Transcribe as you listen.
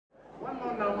One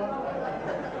more number.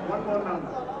 One more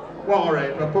number. Well, all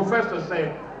right, the professor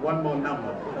said one more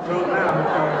number. So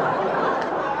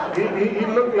now, he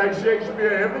looked like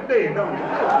Shakespeare every day, don't he?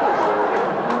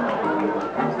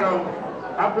 So,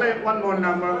 I played one more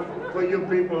number for you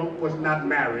people who was not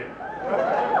married.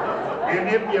 And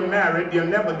if you're married, you'll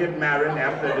never get married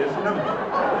after this number.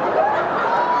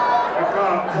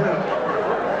 Because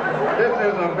this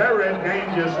is a very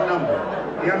dangerous number.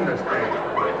 You understand?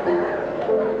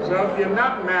 So if you're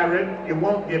not married, you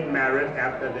won't get married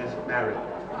after this marriage.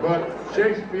 But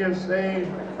Shakespeare says,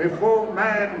 before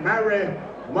man marry,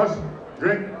 must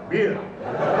drink beer.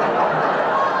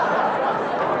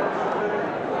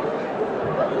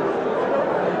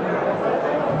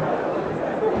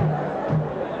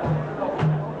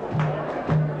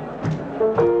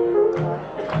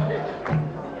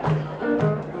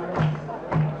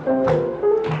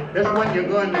 That's when you're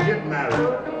going to get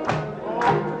married.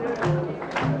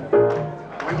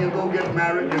 When you go get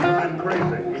married, you're going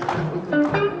crazy.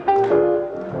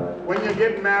 When you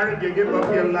get married, you give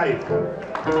up your life.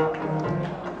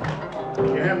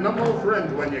 You have no more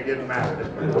friends when you get married.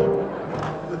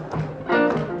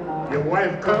 Your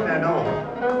wife cut that off.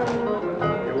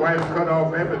 Your wife cut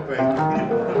off everything.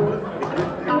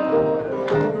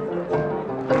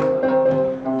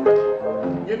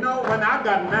 You know, when I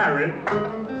got married,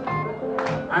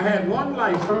 I had one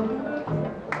license,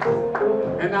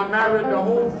 and I married the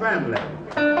whole family.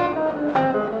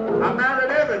 I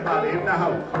married everybody in the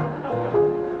house.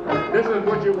 This is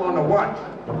what you want to watch.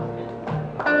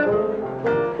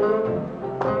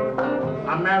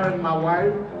 I married my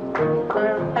wife,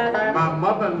 my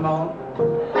mother-in-law,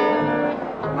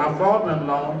 my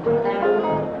father-in-law,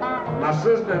 my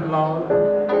sister-in-law,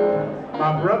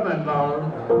 my brother-in-law,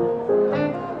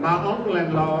 my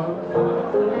uncle-in-law,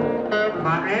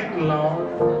 my aunt-in-law,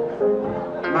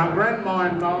 my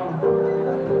grandma-in-law,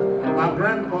 my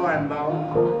grandpa-in-law,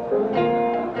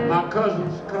 my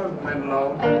cousin's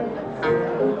cousin-in-law,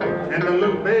 and the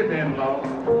little baby-in-law.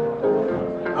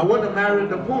 I would have married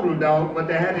the poodle dog, but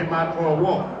they had him out for a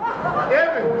walk.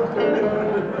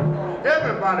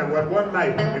 Everybody with one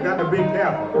life. You got to be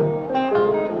careful.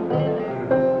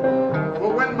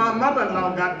 But when my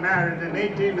mother-in-law got married in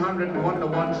 1801 to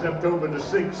 1 September the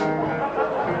 6th,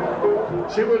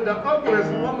 she was the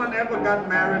ugliest woman ever got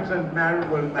married since marriage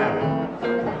was married.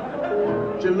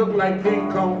 She looked like King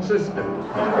Kong's sister.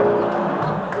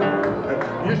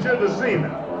 You should have seen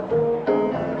her.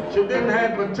 She didn't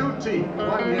have but 2 teeth,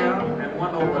 one here and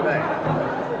one over there.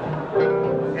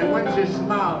 And when she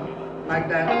smiled like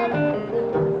that,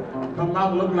 her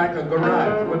mouth looked like a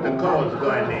garage with the cars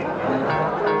going in.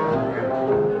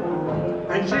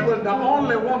 And she was the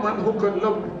only woman who could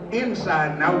look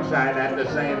inside and outside at the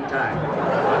same time.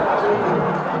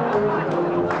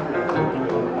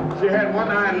 She had one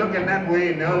eye looking that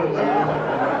way and the other way.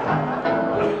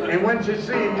 And when she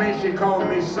seen me, she called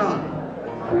me son.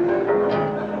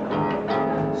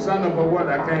 Son of a what?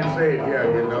 I can't say it here,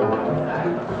 you know.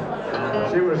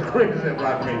 She was crazy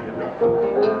about me, you know.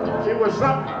 She was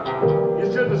something.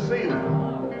 You should have seen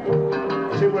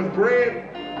her. She was brave,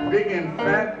 big and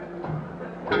fat,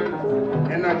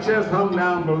 and her chest hung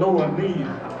down below her knees.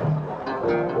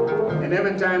 And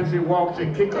every time she walked,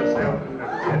 she'd kick herself in the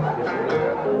chest.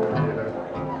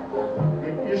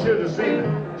 You should have seen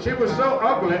her. She was so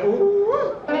ugly. Ooh.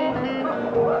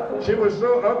 She was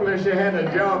so ugly she had a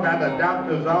job at a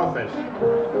doctor's office,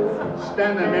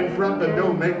 standing in front of the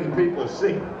door making people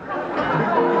sick.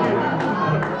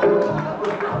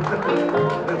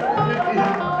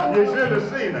 You should have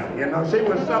seen her, you know. She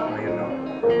was something, you know.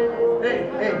 Hey,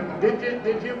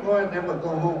 did you boys ever go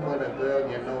home with a girl,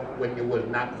 you know, when you was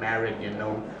not married, you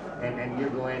know, and you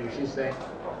go in and she said,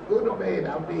 go to bed,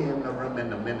 I'll be in the room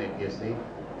in a minute, you see.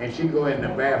 And she go in the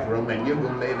bathroom and you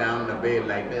go lay down in the bed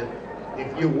like this.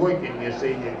 If you're working, you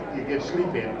see, you get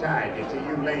sleepy and tired, you see,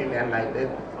 you lay there like this,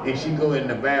 and she go in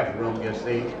the bathroom, you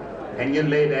see, and you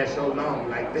lay there so long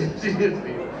like this, you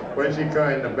see. When she go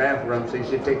in the bathroom, see,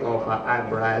 she take off her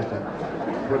eyebrows and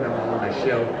put them on the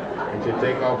shelf, and she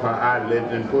take off her eyelids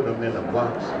and put them in a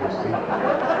box, you see.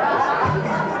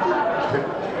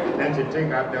 Then she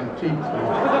take out them teeth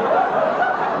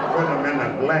and put them in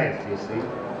a glass, you see.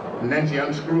 And then she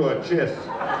unscrew her chest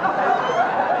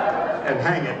and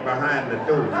hang it behind the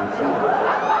door, you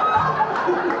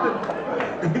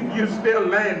see. You still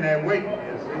laying there waiting,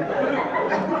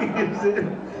 you see.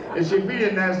 And she be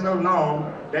in there so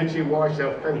long, then she wash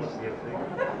her face, you see.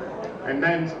 And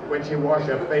then when she wash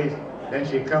her face, then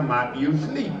she come out, you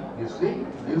sleep, you see.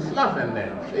 You sloughing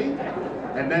there, see.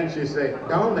 And then she say,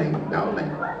 darling,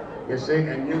 darling. You see,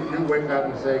 and you wake up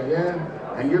and say, yeah,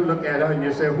 And you look at her and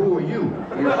you say, who are you?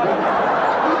 You see?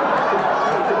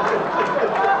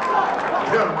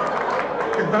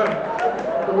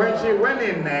 When she went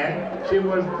in there, she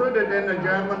was prettier than a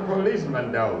German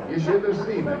policeman, though. You should have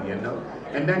seen her, you know.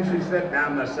 And then she sat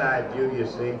down beside you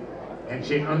see, and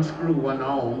she unscrewed one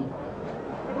arm,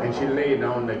 and she laid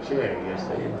on the chair, you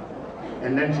see.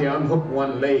 And then she unhooked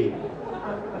one leg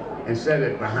and set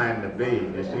it behind the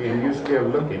bed, you see, and you still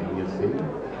looking, you see.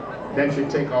 Then she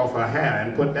take off her hair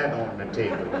and put that on the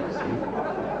table, you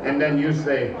see. And then you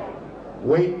say,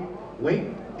 wait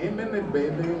a minute,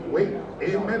 baby, wait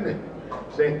a minute.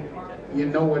 Say, you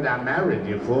know what I married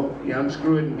you for. You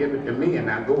unscrew it and give it to me and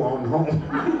I go on home.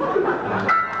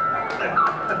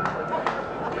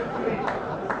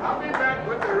 I'll be back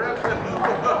with the rest of the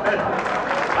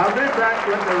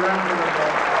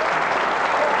book.